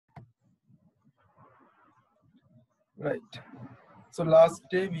Right. So last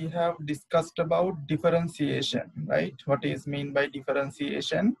day we have discussed about differentiation, right? What is mean by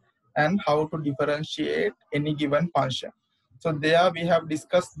differentiation and how to differentiate any given function. So there we have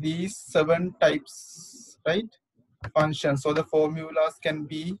discussed these 7 types, right? Functions. So the formulas can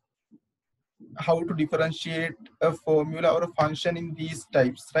be how to differentiate a formula or a function in these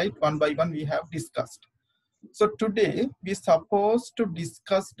types, right? One by one we have discussed. So today we supposed to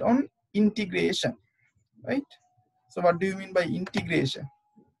discuss on integration, right? So what do you mean by integration?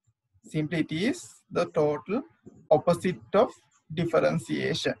 Simply it is the total opposite of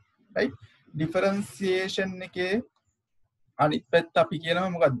differentiation, right? Differentiation එකේ අනිත් පැත්ත අපි කියනවා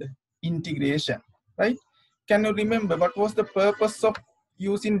මොකද්ද? Integration, right? Can you remember what was the purpose of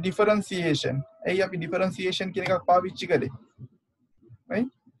using differentiation? ඇයි අපි differentiation කියන එකක් පාවිච්චි කරේ? Right?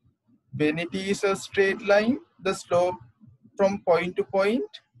 When it is a straight line, the slope from point to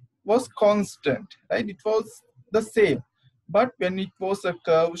point was constant, right? It was the same. But when it was a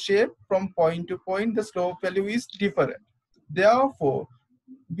curve shape, from point to point, the slope value is different. Therefore,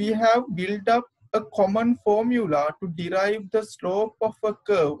 we have built up a common formula to derive the slope of a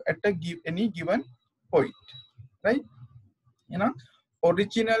curve at any given point, right? You know,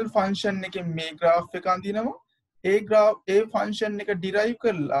 original function එක මේ graph එක අඳිනවා. ඒ function එක derive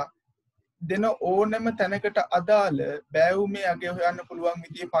කරලා දෙන ඕනම තැනකට අදාළ බෑවුමේ අගය හොයන්න පුළුවන්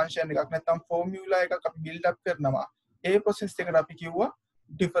විදිහේ ෆන්ක්ෂන් එකක් නැත්නම් ෆෝමියුලා එකක් අපි බිල්ඩ් අප් කරනවා. ඒ process එකට අපි කිව්වා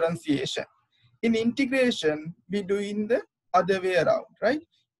differentiation. In integration we do in the other way around, right?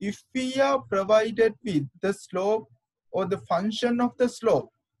 If we are provided with the slope or the function of the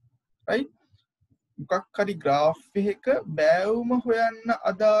slope, right? මොකක් හරි graph එකක බෑවුම හොයන්න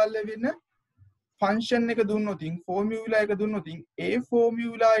අදාළ වෙන function එක දුන්නොතින් formula එක දුන්නොතින් ඒ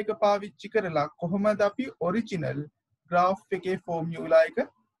formula එක පාවිච්චි කරලා කොහොමද අපි original graph එකේ formula එක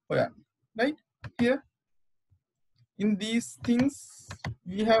හොයන්නේ, right? Here in these things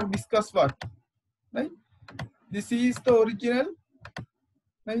we have discussed what, right? This is the original,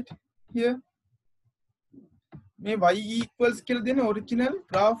 right? Here මේ y equals කියලා දෙන original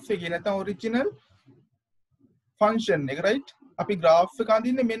graph එකේ නැත්නම් original function එක, right? අපි graph එක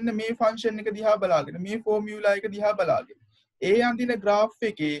අඳින්නේ මෙන්න මේ function එක දිහා බලාගෙන මේ formula එක දිහා බලාගෙන ඒ අඳින graph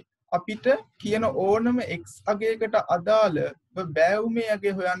එකේ අපිට කියන ඕනම x අගයකට අදාළ බෑවුමේ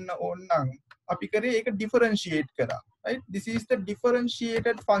අගය හොයන්න ඕන නම් අපි කරේ ඒක differentiate කරා, right? This is the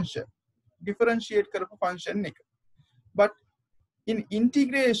differentiated function, differentiate කරපු function එක. But in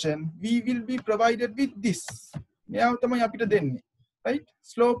integration we will be provided with this. මෙයාව තමයි අපිට දෙන්නේ, right?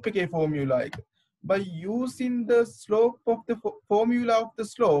 slope එකේ formula එක. By using the slope of the formula of the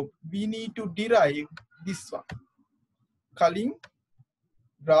slope, we need to derive this one. කලින්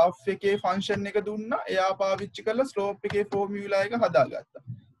graph එකේ function එක දුන්නා, එයා පාවිච්චි කරලා slope එකේ formula එක හදාගත්තා.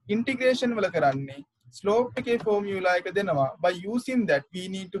 Integration වල කරන්නේ slope එකේ formula එක දෙනවා. By using that, we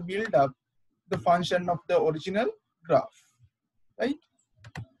need to build up the function of the original graph, right?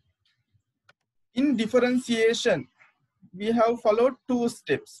 In differentiation, we have followed 2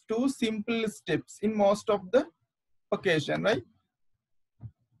 steps, 2 simple steps in most of the occasion, right?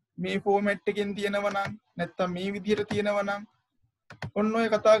 මේ format එකෙන් තියෙනවා නම් නැත්නම් මේ විදිහට තියෙනවා නම් ඔන්න ඔය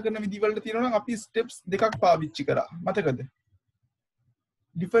කතා කරන විදි වලට තියෙනවා නම් අපි steps දෙකක් පාවිච්චි කරා. මතකද?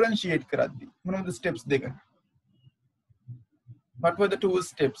 differentiate කරද්දී මොනවද steps දෙක? What were the 2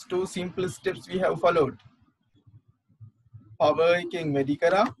 steps? 2 simple steps we have followed. power එකෙන් වැඩි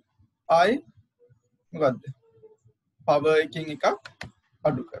කරා ආයි මොකද්ද? power එකෙන් එකක්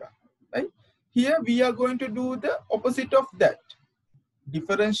අඩු කරා, right? Here we are going to do the opposite of that.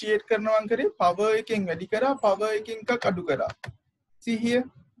 Differentiate කරනවා කරේ power එකෙන් වැඩි කරා power එකෙන් එකක් අඩු කරා. See here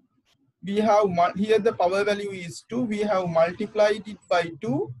we have here the power value is 2, we have multiplied it by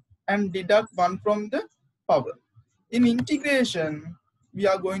 2 and deduct 1 from the power. In integration we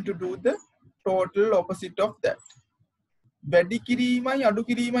are going to do the total opposite of that. වැඩි කිරීමයි අඩු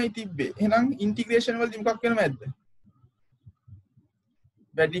කිරීමයි තිබ්බේ. එහෙනම් integration වලදී මොකක් වෙනවද?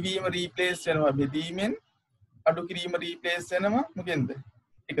 වැඩිවීම replace වෙනවා බෙදීමෙන්, අඩු කිරීම replace වෙනවා මොකෙන්ද?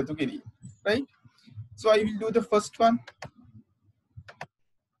 එකතු කිරීම, right? So I will do the first one,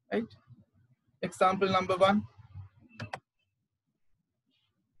 right? Example number 1.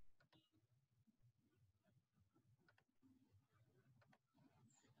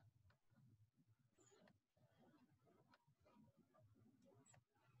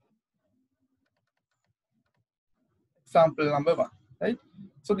 Example number 1, right?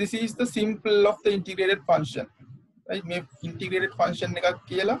 So this is the simple of the integrated function, right? මේ integrated function එකක්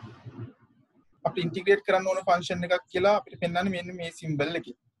කියලා අපිට integrate කරන්න ඕන function එකක් කියලා අපිට පෙන්නන්නේ මෙන්න මේ symbol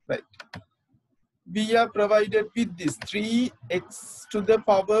එකේ, right? we are provided with this 3x to the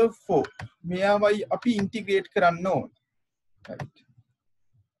power 4. මෙයාවයි අපි integrate කරන්න ඕන. Right.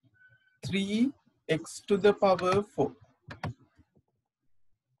 3x to the power 4.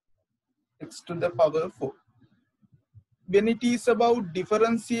 X to the power 4. When it is about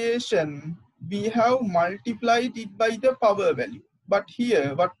differentiation, we have multiplied it by the power value. But here,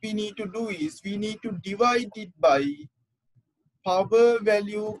 what we need to do is we need to divide it by power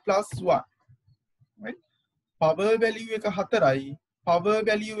value plus 1. Right? Power value එක 4යි. Power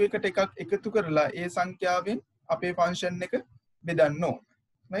value එකට එකක් එකතු කරලා ඒ සංඛ්‍යාවෙන් අපේ function එක බෙදන්න ඕන.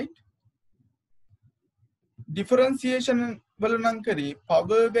 Right? Differentiation වල නම් කරේ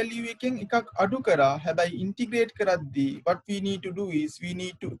power value එකෙන් එකක් අඩු කරා. හැබැයි integrate කරද්දී what we need to do is we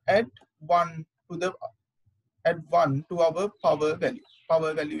need to add 1 to our power value.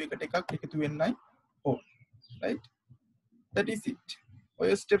 Power value එකට එකක් එකතු වෙන්නයි ඕන. Right? That is it. ඔය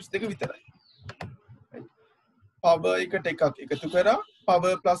steps දෙක විතරයි. Right? Power එකට එකක් එකතු කරා.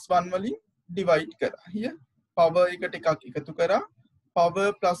 Power plus 1 වලින් divide කරා. Here power එකට එකක් එකතු කරා. Power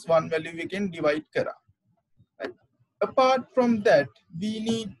plus 1 value එකෙන් divide කරා. Right? Apart from that, we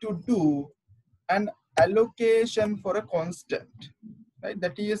need to do an allocation for a constant. Right?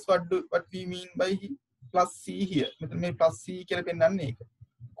 That is what we mean by plus c here. මෙතන මේ plus c කියලා පෙන්නන්නේ ඒක.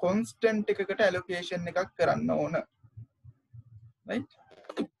 Constant එකකට allocation එකක් කරන්න ඕන. Right?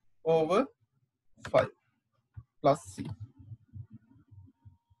 Over 5 plus c.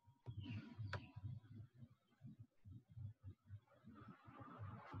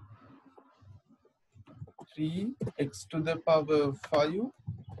 3x to the power 5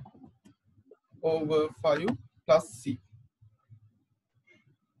 over 5 plus c.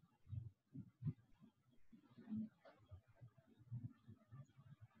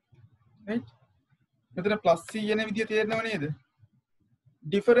 Right? මෙතන plus c යන විදිය තේරෙනව නේද?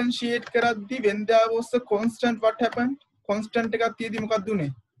 Differentiate කරද්දී when there was a constant, what happened? Constant එකක් තියදී මොකක්ද උනේ?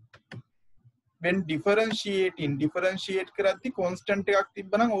 When differentiate කරද්දී constant එකක්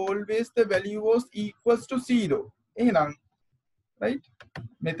තිබ්බනම් always the value was equals to 0. එහෙනම් right?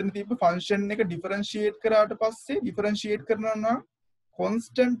 මෙතන තිබ්බ function එක differentiate කරාට පස්සේ differentiate කරනවා නම්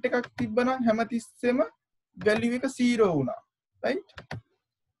constant එකක් තිබ්බනම් හැමතිස්සෙම value එක 0 වුණා. Right?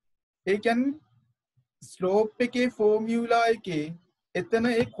 ඒ කියන්නේ slope එකේ formula එකේ එතන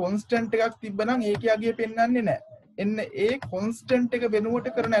ඒ constant එකක් තිබ්බනම් ඒකේ අගය පෙන්වන්නේ නැහැ. එන්න ඒ constant එක වෙනුවට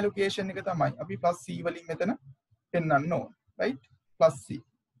කරන allocation එක තමයි අපි plus c වලින් මෙතන පෙන්වන්න ඕන. Right? Plus c.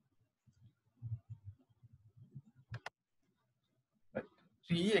 Right.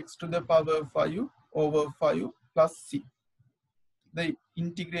 3x to the power 5 over 5 plus c. The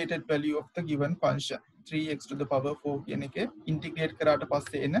integrated value of the given function. 3x to the power 4 කියන එක integrate කරාට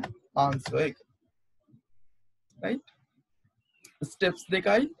පස්සේ එන answer එක. Right? Steps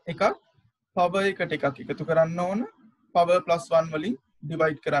දෙකයි. එකක් power එකට එකක් එකතු කරන්න ඕන. Power plus 1 වලින්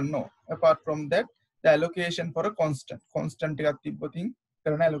divide කරන්න ඕන. Apart from that, the allocation for a constant. Constant එකක් තිබ්බොතින්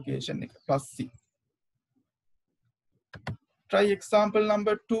කරන allocation එක plus c. Try example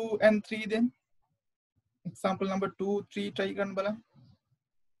number 2 and 3 then. Example number 2, 3 try කරන්න බලන්න.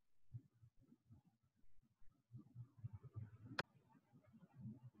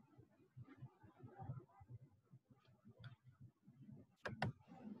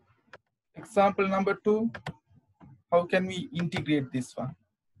 Example number 2, how can we integrate this one?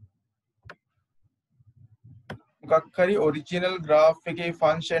 මොකක් හරි original graph එකේ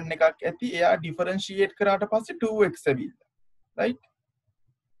function එකක් ඇති එයා differentiate කරාට පස්සේ 2x ඇවිල්ලා. Right?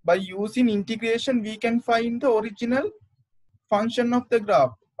 By using integration we can find the original function of the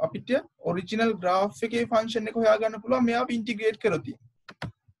graph. අපිට original graph එකේ function එක හොයාගන්න පුළුවන් මෙයාව integrate කරොත්.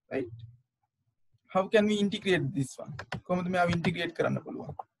 Right? How can we integrate this one? කොහොමද මෙයාව integrate කරන්න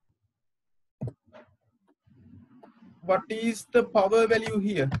පුළුවන්? What is the power value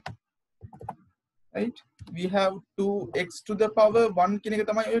here? Right? We have 2x to the power 1 කියන එක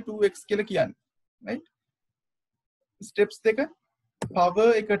තමයි ඔය 2x කියලා කියන්නේ. Right? Steps දෙක power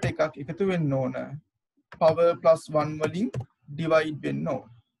එකට එකක් එකතු වෙන්න ඕන. Power plus 1 වලින් divide වෙන්න ඕන.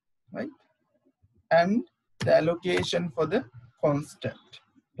 Right? And the allocation for the constant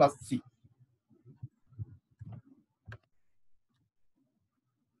plus c.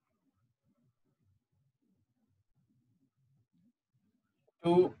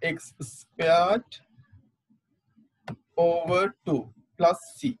 2x squared over 2 plus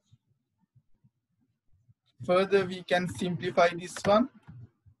c. Further we can simplify this one.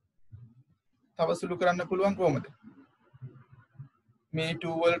 තව සුළු කරන්න පුළුවන් කොහොමද? මේ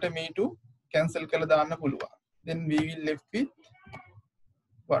 2 වලට මේ 2 cancel කරලා දාන්න පුළුවන්. Then we will left with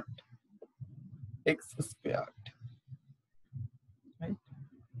what? X squared. Right?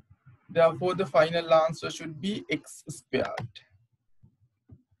 Therefore, the final answer should be x squared.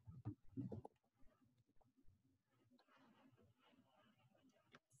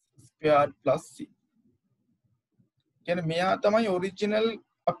 Squared plus c. කියන්නේ මෙයා තමයි original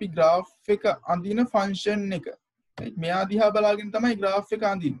අපි graph එක අඳින function එක. right? මෙයා දිහා බලාගෙන තමයි graph එක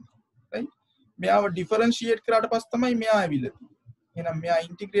අඳින්නේ. right? මෙයාව differentiate කරාට පස්සේ තමයි මෙයා ඇවිල්ලා තියෙන්නේ. එහෙනම් මෙයා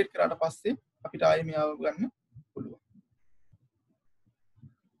integrate කරාට පස්සේ අපිට ආයේ මෙයාව ගන්න පුළුවන්.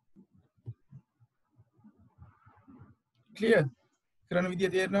 clear? කරන විදිය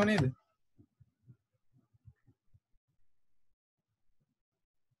තේරෙනව නේද?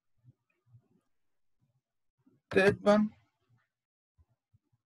 Third one.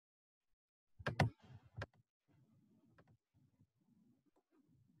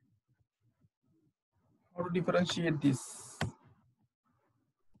 How to differentiate this?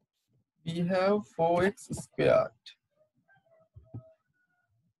 We have 4x squared.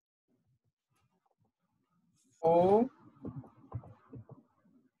 4x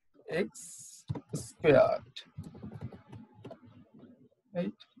squared.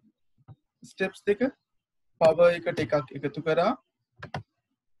 Right? Steps දෙක. Power එකට එකක් එකතු කරා.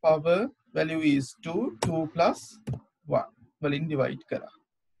 Power value is 2. 2 plus 1. වලින් divide කරා.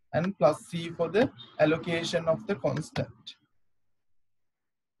 And plus c for the allocation of the constant.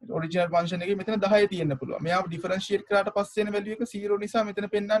 Original function එකේ මෙතන 10 තියෙන්න පුළුවන්. මෙයාව differentiate කරාට පස්සේ එන value එක 0 නිසා මෙතන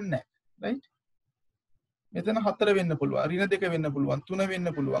පෙන්වන්නේ නැහැ. right? මෙතන 4 වෙන්න පුළුවන්. ඍණ 2 වෙන්න පුළුවන්. 3 වෙන්න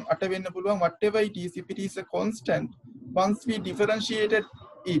පුළුවන්. 8 වෙන්න පුළුවන්. Whatever it is, if it is a constant, once we differentiated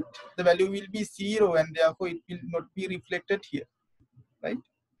it, the value will be 0 and therefore it will not be reflected here. right?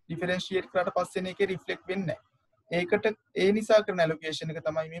 Differentiate කරාට පස්සේ එන එකේ reflect වෙන්නේ නැහැ. ඒකට ඒ නිසා කරන allocation එක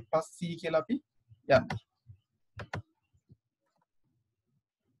තමයි මේ plus c කියලා අපි යන්නේ.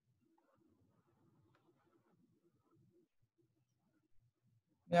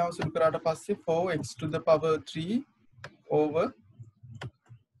 මෙයාව සුළු කරාට පස්සේ 4x to the power 3 over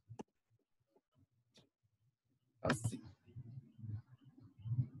plus c.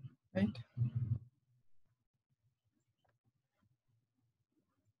 right?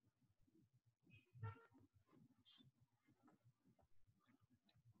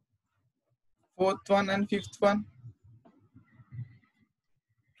 Fourth one and fifth one.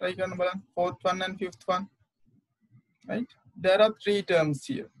 Try කරන්න බලන්න. Fourth one and fifth one. Right? There are 3 terms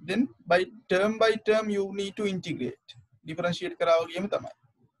here. Then by term you need to integrate. Differentiate කරාව ගියම තමයි.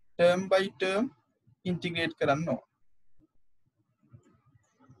 Term by term integrate කරන්න ඕන.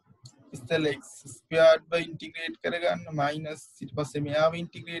 ඉස්සෙල්ලා x squared by integrate කරගන්න minus ඊට පස්සේ මෙයාව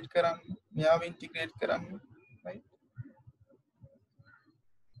integrate කරන්න. මෙයාව integrate කරන්න. Right?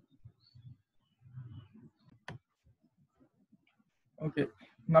 Okay.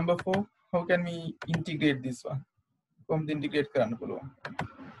 Number 4. How can we integrate this one? කොහොමද integrate කරන්න පුළුවන්?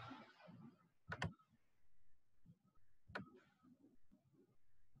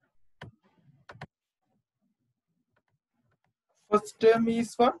 First term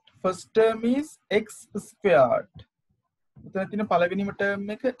is what? First term is x squared. මෙතන තියෙන පළවෙනිම term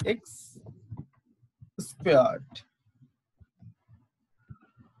එක x squared.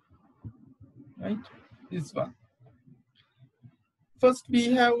 Right? This one. First we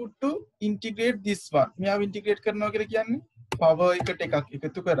have to integrate this one. මෙයාව integrate කරනවා කියලා කියන්නේ power එකට එකක්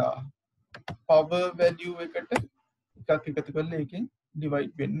එකතු කරා power value එකට එකක් එකතු කරලා එකෙන්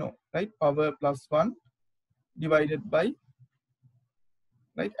divide වෙන්න ඕන. right? Power plus 1 divided by,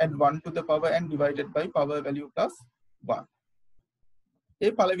 right? Add 1 to the power and divided by power value plus 1.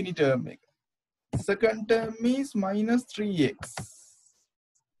 ඒ පළවෙනි term එක. Second term is minus 3x.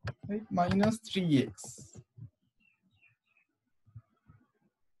 right? Minus 3x.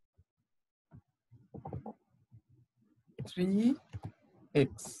 3x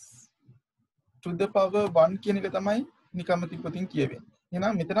to the power 1 කියන එක තමයි නිකම්ම තිබ්බතින් කියවෙන්නේ.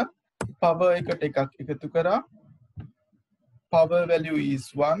 එහෙනම් මෙතන power එකට එකක් එකතු කරා power value is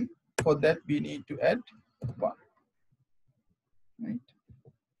 1. For that we need to add 1. right?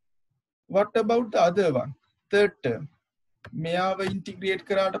 What about the other one? Third term. මෙයාව integrate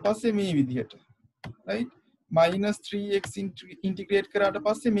කරාට පස්සේ මේ විදිහට. right? Minus 3x integrate කරාට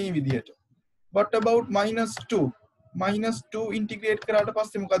පස්සේ මේ විදිහට. What about minus 2? Minus 2 integrate කරාට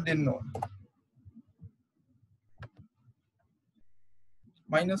පස්සේ මොකක්ද දෙන්න ඕන?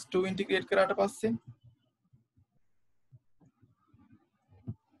 Minus 2 integrate කරාට පස්සේ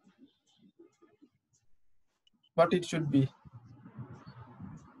what it should be?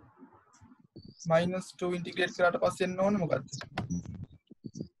 Minus 2 integrate කරාට පස්සේ එන්න ඕන මොකක්ද?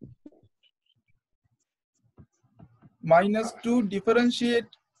 Minus 2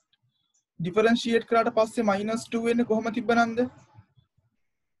 differentiate කරාට පස්සේ minus 2 වෙන්නේ කොහොම තිබ්බනම්ද?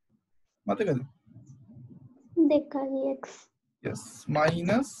 මතකද? දෙකයි x. Yes,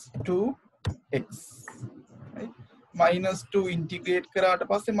 minus 2x. Right? minus 2 integrate කරාට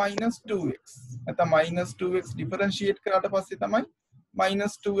පස්සේ minus 2x. නැත්නම් minus 2x differentiate කරාට පස්සේ තමයි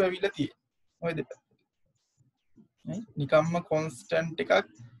minus 2 ඇවිල්ලා තියෙන්නේ. ඔය දෙක. right? නිකම්ම constant එකක්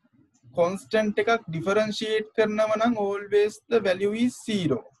differentiate කරනවා නම් always the value is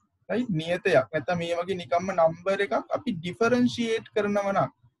 0. right? නියතයක්. නැත්නම් මේ වගේ නිකම්ම number එකක් අපි differentiate කරනවා නම්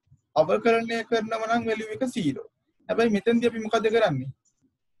අවකලනය කරනවා නම් value එක 0. හැබැයි මෙතෙන්දී අපි මොකද කරන්නේ?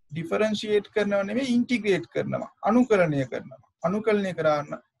 differentiate කරනව නෙමෙයි integrate කරනවා. අනුකලනය කරනවා. අනුකලනය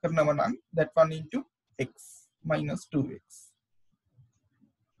කරනවා නම් that one into x minus 2x.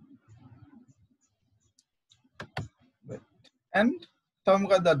 Right. And තව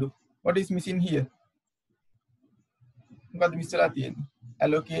මොකක්ද අඩු? What is missing here? මොකක්ද මිස් වෙලා තියෙන්නේ?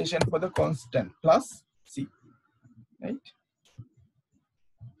 Allocation for the constant plus c. Right?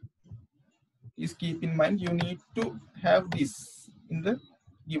 Please keep in mind you need to have this in the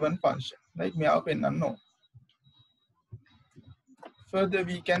given function. Right? මෙයාව පෙන්නන්න ඕන. Further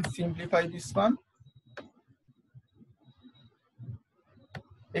we can simplify this one.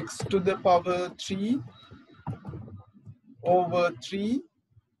 X to the power 3 over 3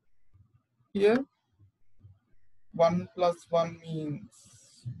 here 1 plus 1 means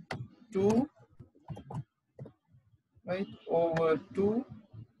 2, right, over 2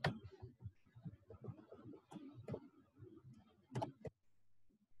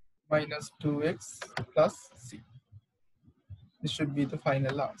 minus 2x plus c. This should be the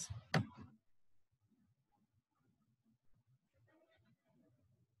final answer.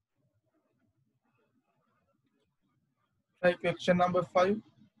 Try question number 5.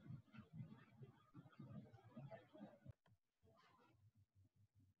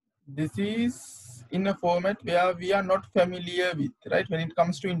 This is in a format where we are not familiar with, right, when it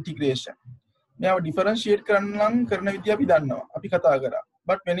comes to integration. Now differentiate කරන්න කරන විදිය අපි දන්නවා. අපි කතා කරා.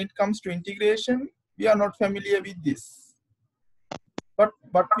 But when it comes to integration, we are not familiar with this. But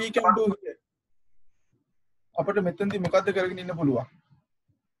what we can do here? අපිට මෙතනදී මොකද්ද කරගෙන ඉන්න පුළුවන්?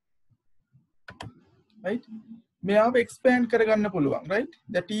 Right? මෙයාව expand කරගන්න පුළුවන්, right?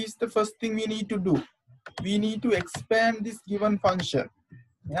 That is the first thing we need to do. We need to expand this given function.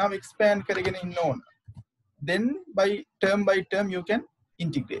 මෙයාව expand කරගෙන ඉන්න ඕන. Then by term you can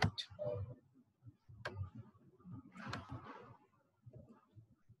integrate.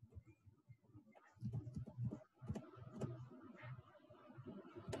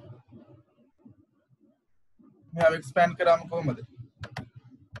 මෙයාව expand කරාම කොහොමද?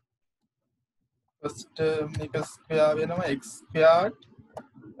 First term එක square වෙනවා x squared,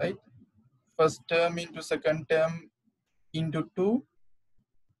 right? First term into second term into 2.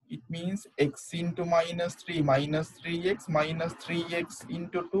 It means x into minus 3 minus 3x minus 3x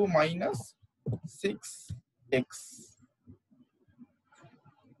into 2 minus 6x.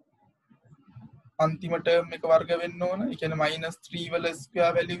 अंतिम term එක වර්ග වෙන්න ඕන. ඒ කියන්නේ minus 3 වල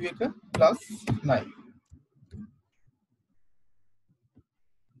square value එක plus 9.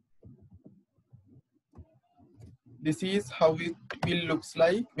 This is how it will looks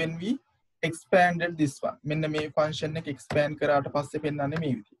like when we expanded this one. මෙන්න මේ function එක expand කරාට පස්සේ පෙන්නන්නේ මේ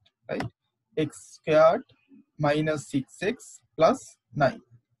විදිහට, right? x squared minus 6x plus 9.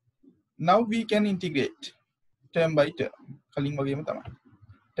 Now we can integrate term by term. කලින් වගේම තමයි.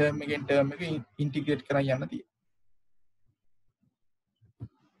 term එකෙන් term එක integrate කරන් යන්න තියෙනවා.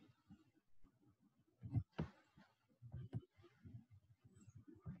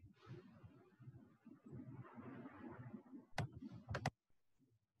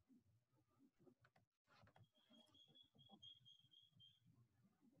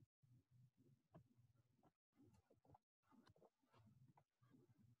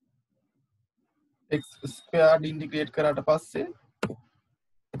 x squared integrate කරාට පස්සේ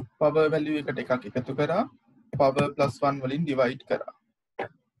power value එකට එකක් එකතු කරා power plus 1 වලින් divide කරා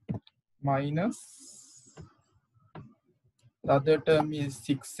minus the other term is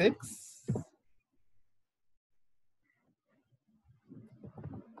 6x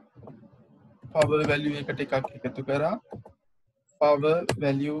power value එකට එකක් එකතු කරා power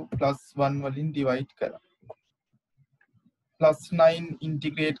value plus 1 වලින් divide කරා plus 9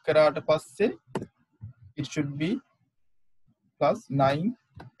 integrate කරාට පස්සේ it should be plus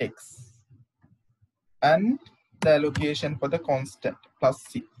 9x and the allocation for the constant plus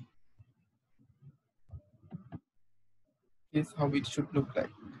c is how it should look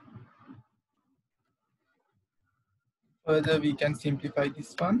like. Further we can simplify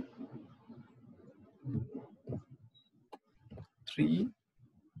this one. 3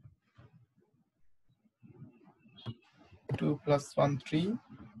 2 plus 1 3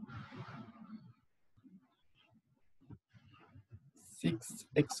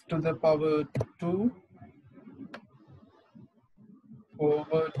 6x to the power 2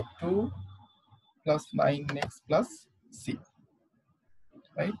 over 2 plus 9x plus c,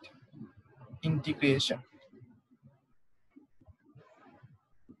 right? Integration.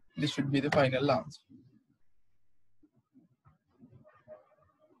 This should be the final answer.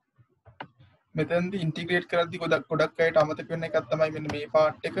 මෙතනදී integrate කරද්දී ගොඩක් අයට අමතක වෙන එකක් තමයි මෙන්න මේ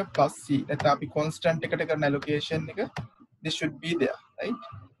පාර්ට් එක plus c. නැත්නම් අපි constant එකට කරන allocation එක this should be there, right?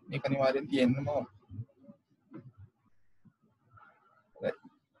 මේක අනිවාර්යෙන් තියෙන්නම ඕන. Right.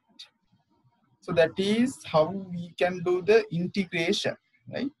 So that is how we can do the integration,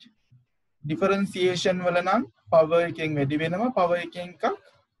 right? Differentiation වල නම් power එකෙන් වැඩි වෙනවා, power එකෙන් එකක්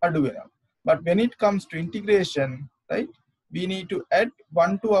අඩු වෙනවා. But when it comes to integration, right, we need to add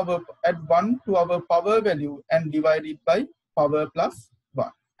 1 to our power value and divide it by power plus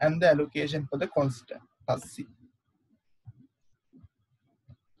 1 and the allocation for the constant plus c.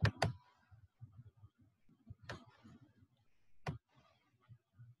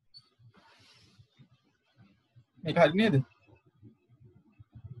 මේක හරි නේද?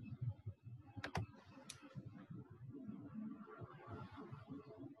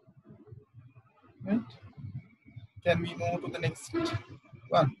 Right? Can we move to the next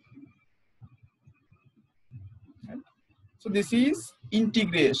one? Right? So this is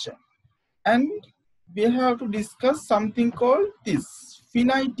integration, and we have to discuss something called this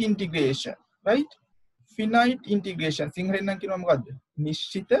finite integration, right? Finite integration. සිංහලෙන් නම් කියනවා මොකද්ද?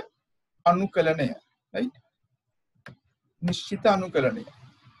 නිශ්චිත අනුකලනය, right? නිශ්චිත අනුකලනය.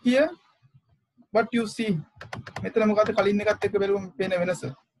 Here what you see, මෙතන මොකද්ද කලින් එකත් එක්ක බැලුවම පේන වෙනස?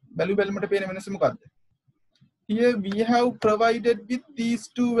 බැලුමට පේන වෙනස මොකද්ද? Here we have provided with these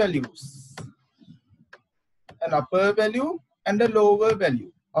two values, an upper value and a lower value.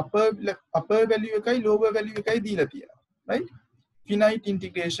 Upper value එකයි lower value එකයි දීලා තියෙනවා, right? Finite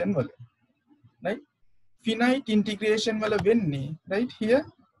integration වල, right? Finite integration වල වෙන්නේ, right, here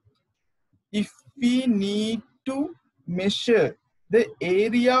if we need to measure the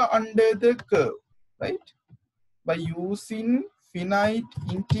area under the curve, right, by using finite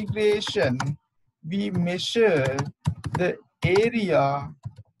integration we measure the area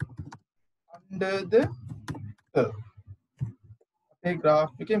under the curve. අපේ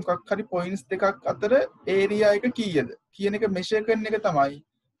graph එකේ මොකක් හරි points දෙකක් අතර area එක කීයද කියන එක measure කරන එක තමයි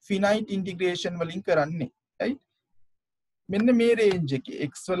finite integration වලින් කරන්නේ, right? මෙන්න මේ range එකේ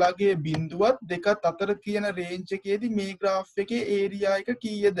x වලගේ බිඳුවත් දෙකත් අතර කියන range එකේදී මේ graph එකේ area එක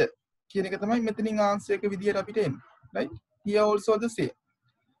කීයද කියන එක තමයි මෙතනින් answer එක විදියට අපිට එන්නේ, right? Here also the same.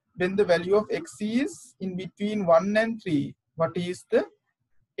 When the value of x is in between 1 and 3, what is the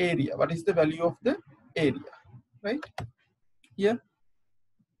area? What is the value of the area? Right? Here,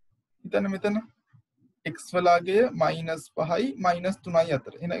 මෙතන x වලගේ minus 5යි minus 3යි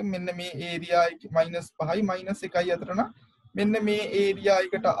අතර. එහෙනම් මෙන්න මේ area එක minus 5යි minus 1යි අතර නම් මෙන්න මේ area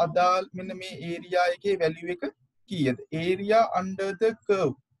එකට අදාළ මෙන්න මේ area එකේ value එක කීයද? Area under the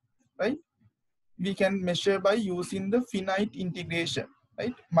curve, right? We can measure by using the finite integration.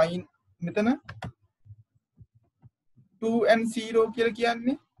 Right? මෙතන 2 and 0 කියලා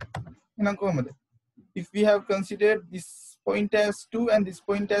කියන්නේ එහෙනම් කොහමද? If we have considered this point as 2 and this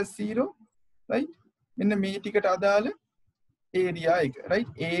point as 0, right? මෙන්න මේ ටිකට අදාළ area එක, right?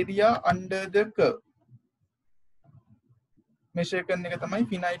 Area under the curve measure කරන එක තමයි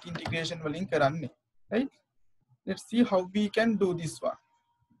finite integration වලින් කරන්නේ, right? Let's see how we can do this one.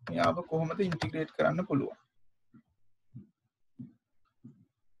 මෙයාව කොහොමද integrate කරන්න පුළුවන්?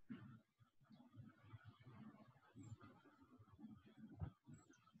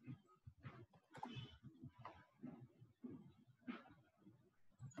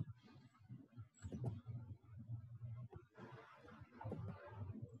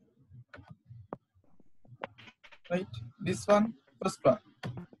 Right, this one, first one,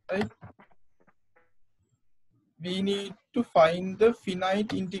 right? We need to find the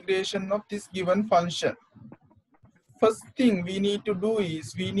finite integration of this given function. First thing we need to do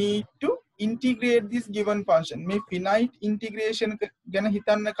is we need to integrate this given function. මේ finite integration ගැන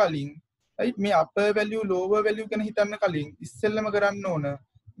හිතන්න කලින්, right, මේ upper value lower value ගැන හිතන්න කලින් ඉස්සෙල්ලම කරන්න ඕන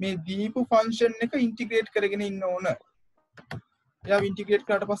මේ දීපු function එක integrate කරගෙන ඉන්න ඕන. එයාව integrate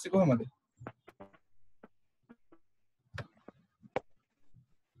කරාට පස්සේ කොහොමද?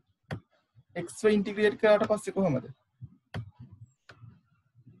 x integrate කරාට පස්සේ කොහොමද?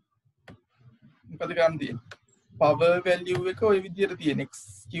 මොකද ගන්න තියෙන්නේ? power value එක ඔය විදියට තියෙන x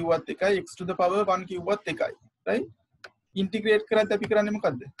කිව්වත් එකයි x to the power 1 කිව්වත් එකයි, right? integrate කරද්දී අපි කරන්නේ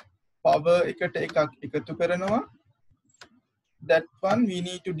මොකද්ද? power එකට එකක් එකතු කරනවා. That one we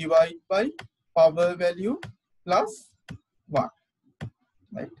need to divide by power value plus 1.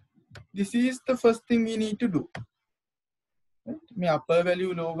 right? This is the first thing we need to do. මේ upper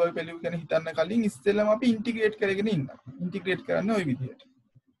value lower value ගැන හිතන්න කලින් ඉස්සෙල්ලම අපි integrate කරගෙන ඉන්න. integrate කරන්න ওই විදිහට.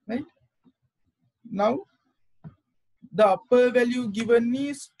 right? Now the upper value given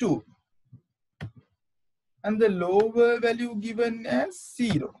is 2 and the lower value given as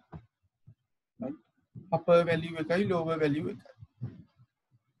 0. Right? Upper value එකයි lower value එකයි.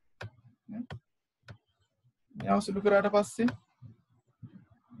 මේ අවසුළු කරාට පස්සේ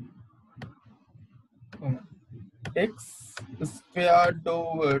x squared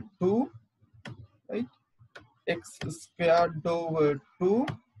over 2, right? X squared over 2,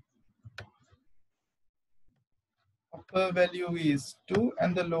 upper value is 2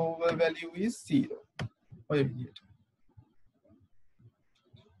 and the lower value is 0.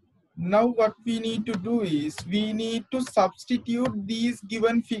 Now what we need to do is we need to substitute these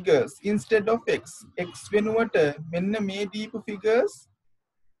given figures instead of x. x වෙනුවට මෙන්න මේ දීපු figures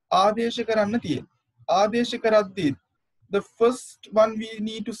ආදේශ කරන්න තියෙනවා. ආදේශ කරද්දී the first one we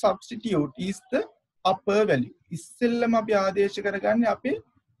need to substitute is the upper value. ඉස්සෙල්ලම අපි ආදේශ කරගන්නේ අපේ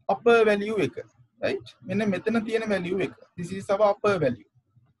upper value එක. Right? මෙන්න මෙතන තියෙන value එක. This is our upper value.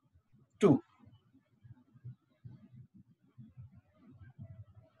 2.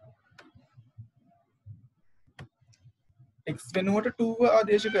 x වෙනුවට 2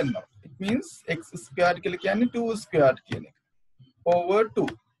 ආදේශ කරනවා. It means x squared කියලා කියන්නේ 2 squared කියන එක. Over 2.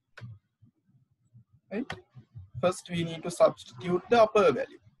 Right? First we need to substitute the upper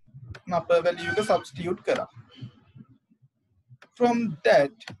value. Upper value එක substitute කරා. From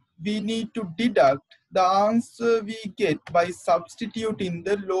that we need to deduct the answer we get by substituting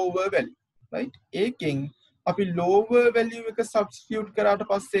the lower value. Right? ඒකෙන් අපි lower value එක substitute කරාට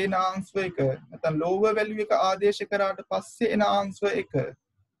පස්සේ එන answer එක නැත්නම් lower value එක ආදේශ කරාට පස්සේ එන answer එක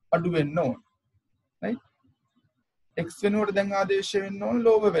අඩු වෙන්න ඕන. Right? x වෙනුවට දැන් ආදේශ වෙන්න ඕන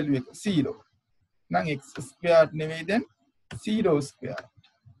lower value එක 0. නම් x squared නෙවෙයි දැන් 0 squared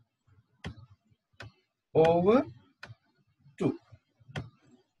over 2.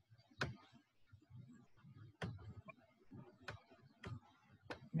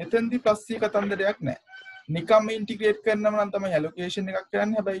 මෙතෙන්දී plus C කතන්දරයක් නැහැ. නිකම්ම ඉන්ටිග්‍රේට් කරනම නම් තමයි allocation එකක්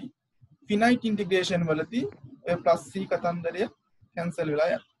කරන්නේ. හැබැයි finite integration වලදී ඔය plus C කතන්දරය cancel වෙලා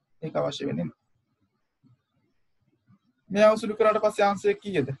යනවා. ඒක අවශ්‍ය වෙන්නේ නැහැ. මේ අවසුළු කරාට පස්සේ answer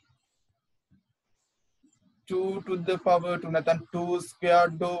කීයද? 2 to the power 2 නැත්නම් 2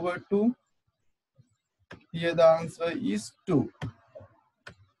 squared over 2. Here the answer is 2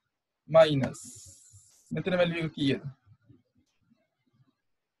 minus මෙතන value එක කීයද?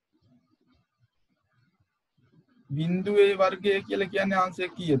 बिंदुए वर्गे කියලා කියන්නේ answer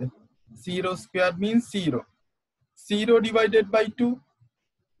කීයද? 0 squared means 0. 0 divided by 2.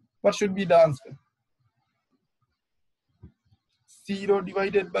 What should be the answer? 0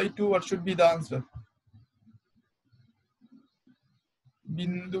 divided by 2. What should be the answer?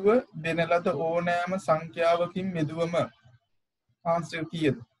 बिंदुව දෙන ලද ඕනෑම සංඛ්‍යාවකින් මෙදුවම answer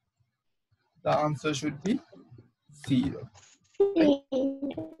කීයද? The answer should be 0.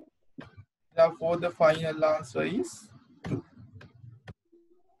 Therefore, the final answer is 2.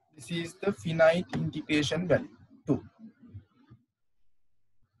 This is the finite integration value 2.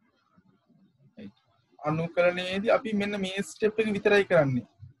 Right. අනුකරණයේදී අපි මෙන්න මේ step එක විතරයි කරන්නේ.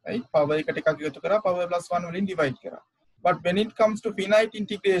 Right? Power එකට එකක් එකතු කරා power plus 1 වලින් divide කරා. But when it comes to finite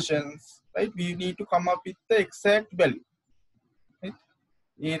integrations, right, we need to come up with the exact value. Right?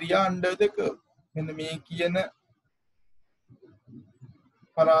 Area under the curve. මෙන්න මේ කියන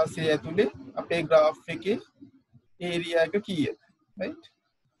පරාසය ඇතුලේ අපේ graph එකේ area එක කීයද? Right?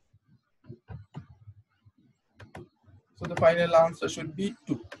 So the final answer should be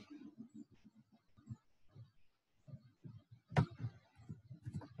 2.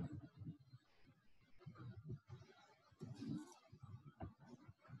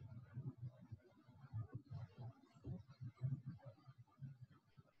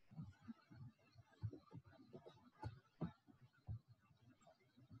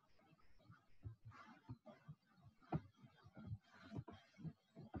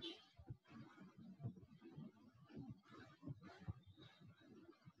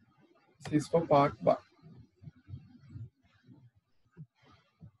 This is for part 1.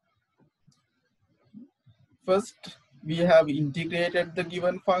 First, we have integrated the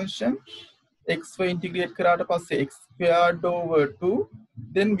given function. X for integrate karata passe x squared over 2.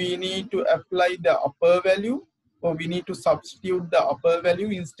 Then we need to apply the upper value, or we need to substitute the upper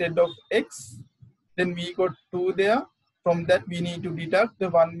value instead of x. Then we got 2 there. From that, we need to deduct the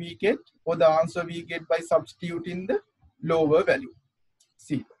one we get, or the answer we get by substituting the lower value.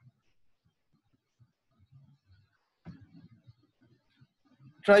 See.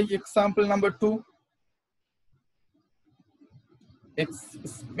 Try example number 2. X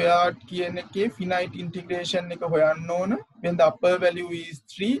squared කියන එකේ finite integration එක හොයන්න ඕන when the upper value is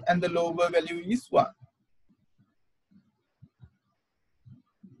 3 and the lower value is 1.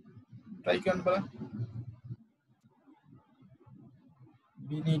 Try කරන්න බලන්න.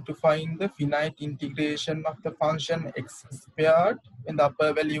 We need to find the finite integration of the function x squared when the upper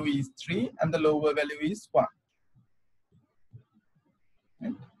value is 3 and the lower value is 1.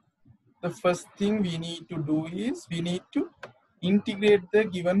 Right? The first thing we need to do is we need to integrate the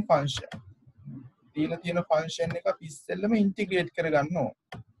given function. දීලා තියෙන function එක අපි ඉස්සෙල්ලම integrate කරගන්න ඕන.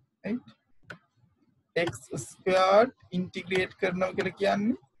 Right? x squared integrate කරනවා කියලා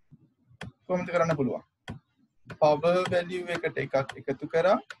කියන්නේ කොහොමද කරන්න පුළුවන්? Power value එකට එකක් එකතු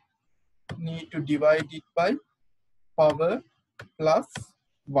කරා need to divide it by power plus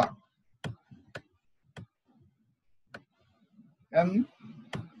 1. And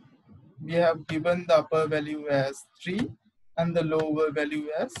we have given the upper value as 3 and the lower value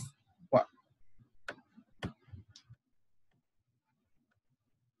as 1.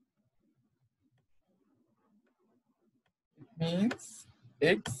 It means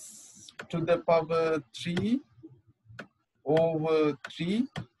x to the power 3 over 3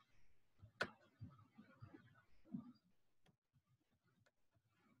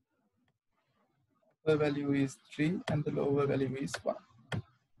 the value is 3 and the lower value is 1.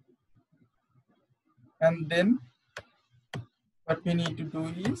 And then what we need to do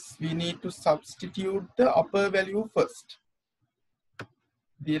is we need to substitute the upper value first.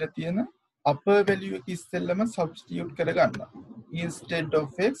 දීලා තියෙන upper value එක ඉස්සෙල්ලම substitute කරගන්න. Instead of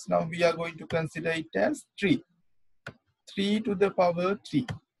x, now we are going to consider it as 3. 3 to the power 3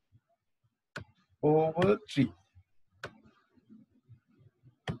 over 3.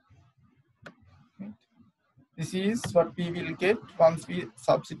 This is what we will get once we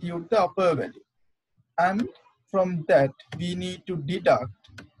substitute the upper value. And from that, we need to deduct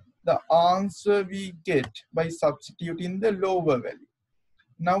the answer we get by substituting the lower value.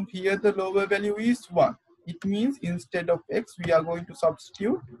 Now here the lower value is 1. It means instead of x, we are going to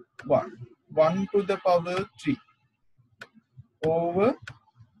substitute 1. 1 to the power 3 over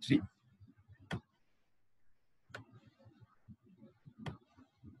 3.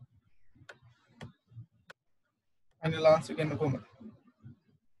 Final answer again.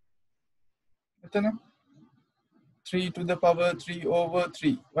 3 to the power 3 over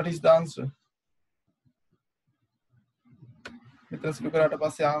 3. What is the answer? Let's look at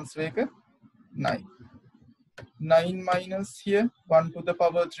the answer. 9. 9 minus here, 1 to the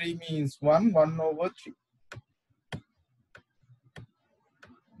power 3 means 1, 1 over 3.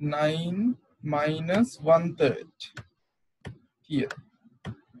 9 minus 1/3 here.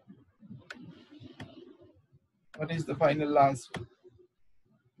 What is the final answer?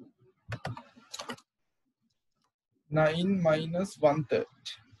 9 minus 1/3.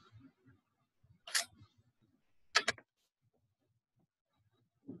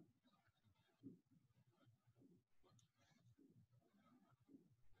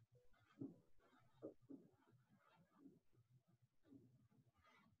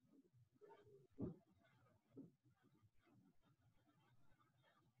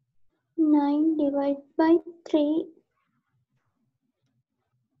 Nine divided by 3.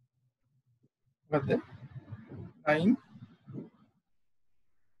 What the? 9.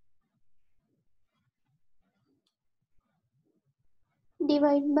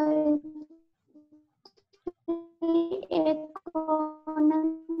 Divide by 3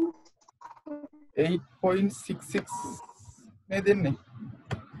 8.66 නේද දෙන්නේ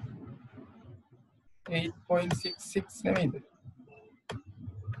 8.66 නෙමෙයිද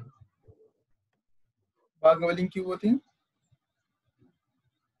භාග වලින් කිව්වොත්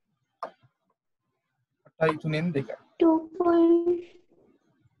 8.3 2. 2.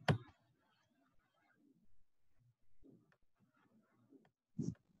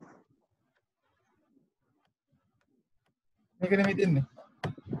 මේක නෙමෙයි දෙන්නේ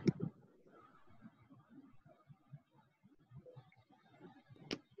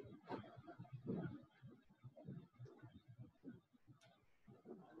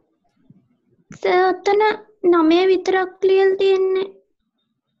ඔතන 9 විතරක් ලියලා තියෙන්නේ.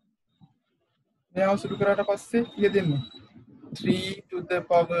 මේ අවසුරු කරාට පස්සේ කීය දෙන්නේ 3 to the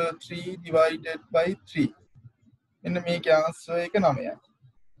power 3 divided by 3 එන්න මේකේ answer එක 9යි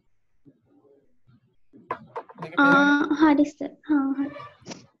හරි සර්. හරි.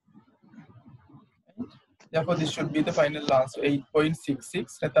 Therefore this should be the final answer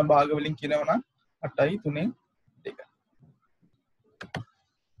 8.66 නැත්නම් භාග වලින් කියනවා නම් 8.3 2.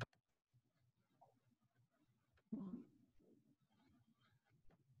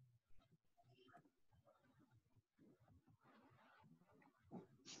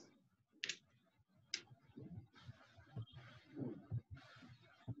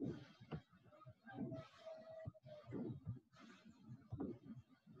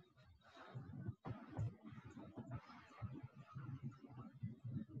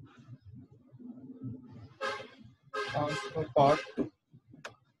 ask for part 2.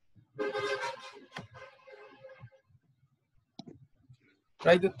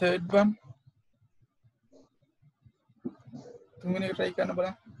 Try the third one. 2 minutes try karna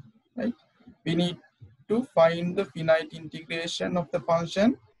bala. Right? We need to find the finite integration of the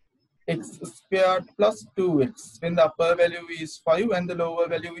function x squared plus 2x when the upper value is 5 and the lower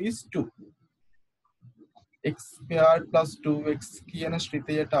value is 2. x squared plus 2x කියන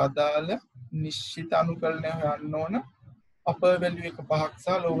ශ්‍රිතයට අදාළ නිශ්චිත අනුකලනය හොයන්න ඕන upper value එක 5ක් සහ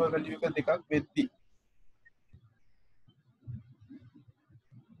lower value එක 2ක් වෙද්දී.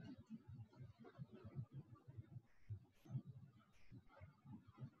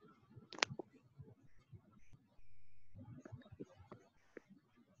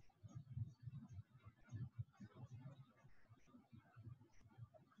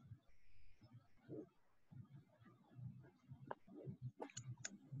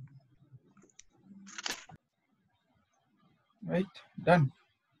 Right? Done.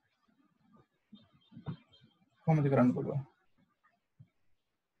 කොහොමද කරන්න පුළුවන්?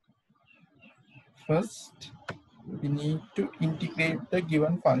 First, we need to integrate the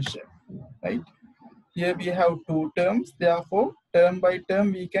given function. Right? Here we have two terms, therefore term by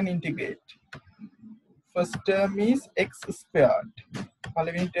term we can integrate. First term is x squared.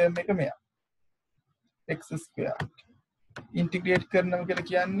 පළවෙනි term එක මෙයා. x squared. Integrate කරනවා කියලා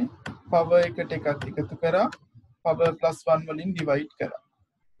කියන්නේ power එකට එකක් එකතු කරා power plus 1 වලින් divide කරා.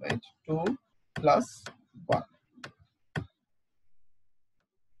 Right? 2 plus 1.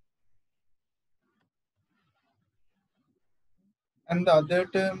 And the other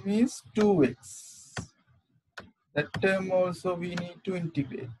term is 2x. That term also we need to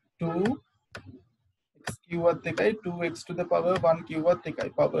integrate. 2x cubed එකයි 2x to the power 1 cubed එකයි.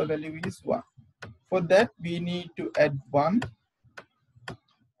 Power value is 1. For that we need to add 1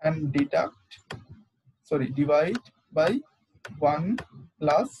 and divide by 1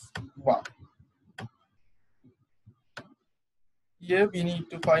 plus 1. Here we need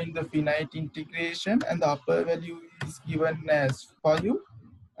to find the finite integration and the upper value is given as 5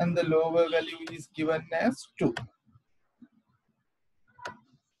 and the lower value is given as 2.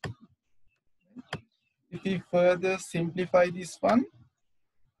 If we further simplify this one,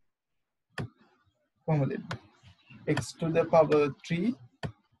 x to the power 3,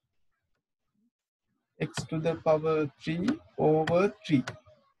 x to the power 3 over 3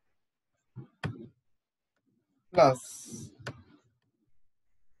 plus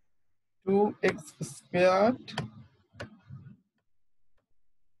 2x squared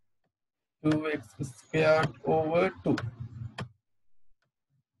 2x squared over 2.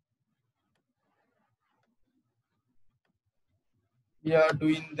 We are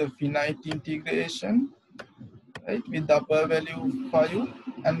doing the finite integration, right, with the upper value 5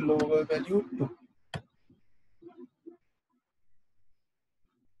 and lower value 2.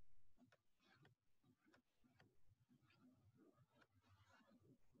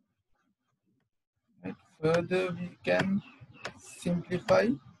 Right. Further, we can simplify,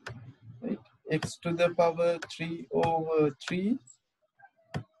 right, x to the power 3 over 3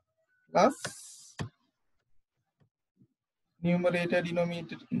 plus numerator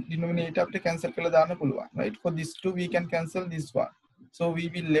denominator after cancel kala dana puluwan, right? For this 2 we can cancel this one, so we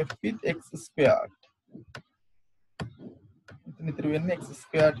will left with x squared. x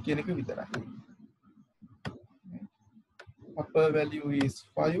squared කියන එක විතරයි. Upper value is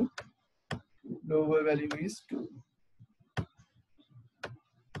 5, lower value is 2.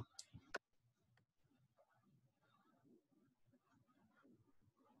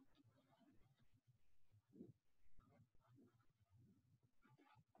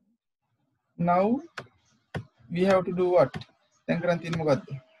 Now we have to do what? දැන් කරන් තියෙන්නේ මොකද්ද?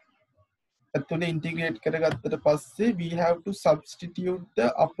 ඇතුලේ integrate කරගත්තට පස්සේ we have to substitute the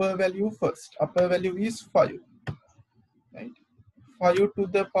upper value first. Upper value is 5, right? 5 to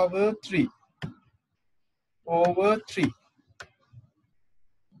the power 3 over 3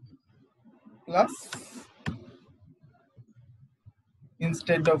 plus,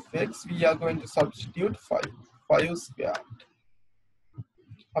 instead of x we are going to substitute 5 squared.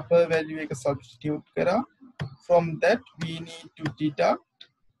 Upper value එක substitute करा. From that we need to deduct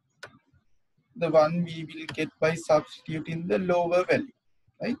the one we will get by substituting the lower value,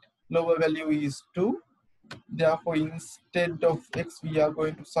 right? Lower value is 2. Therefore, instead of x we are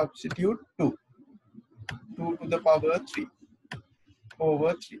going to substitute 2 to the power 3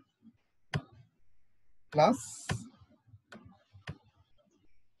 over 3 plus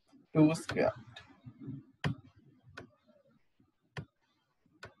 2 squared.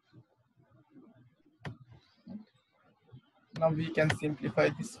 Now we can simplify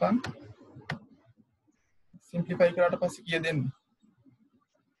this one. simplify කරාට පස්සේ කීයද එන්නේ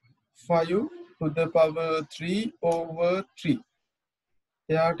 5 to the power 3 over 3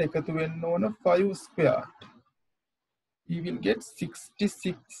 එයාට එකතු වෙන්න ඕන 5 squared you will get 66.66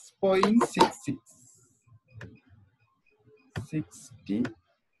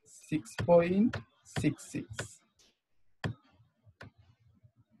 66.66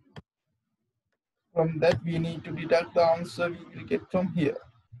 from that we need to deduct the answer we will get from here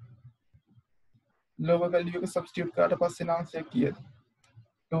lower value එක substitute කරාට පස්සේ answer කීයද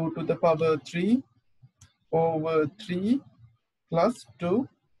 2 to the power 3 over 3 plus 2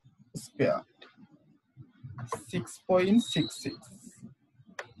 squared 6.66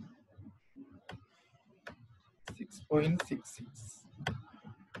 6.66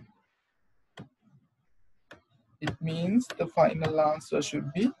 it means the final answer should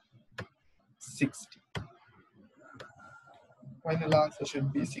be 60 final answer should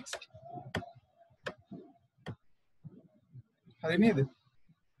be 60 හරි නේද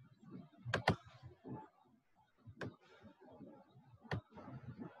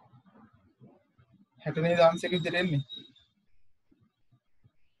හැට නේද answer එක විදිහට එන්නේ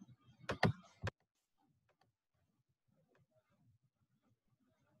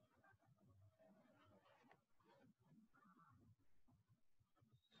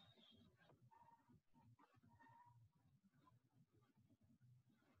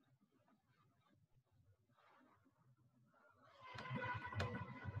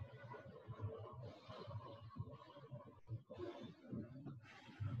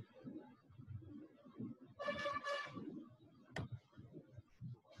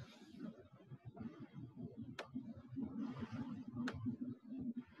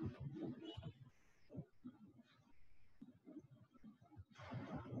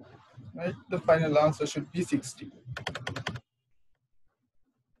right the final answer should be 60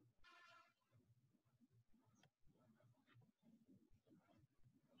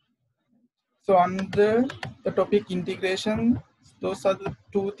 so under the topic integration those are the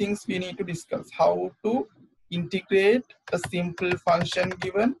two things we need to discuss how to integrate a simple function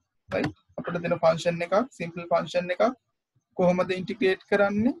given right අපිට දෙන function එකක් simple function එකක් කොහොමද integrate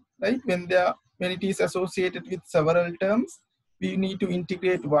කරන්නේ right when it is associated with several terms we need to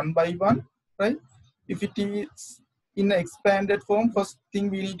integrate one by one right if it is in an expanded form first thing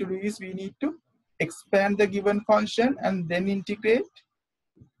we need to do is we need to expand the given function and then integrate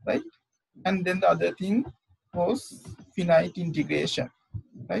right and then the other thing was finite integration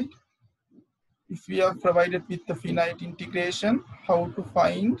right if we are provided with the finite integration how to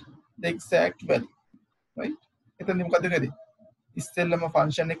find the exact value right එතනදි මොකද කරේ ඉස්සෙල්ලම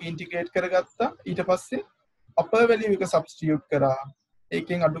function එක integrate කරගත්තා ඊට පස්සේ upper value එක substitute කරා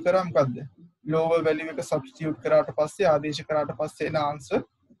ඒකෙන් අඩු කරා මොකද්ද lower value එක substitute කරාට පස්සේ ආදේශ කරාට පස්සේ එන answer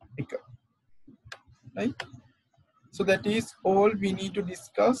එක right so that is all we need to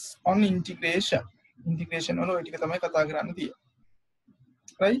discuss on integration වල ඔය ටික තමයි කතා කරන්න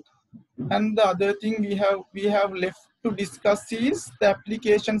තියෙන්නේ right and the other thing we have left to discuss is the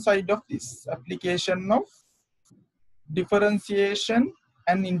application side of this application of differentiation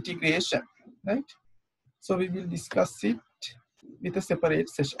and integration right so we will discuss it with a separate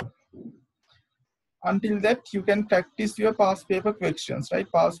session until that you can practice your past paper questions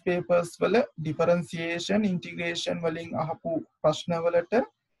right past papers wala differentiation integration වලින් අහපු ප්‍රශ්න වලට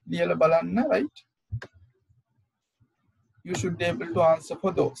ලියලා බලන්න right you should be able to answer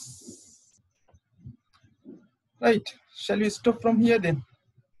for those right shall we stop from here then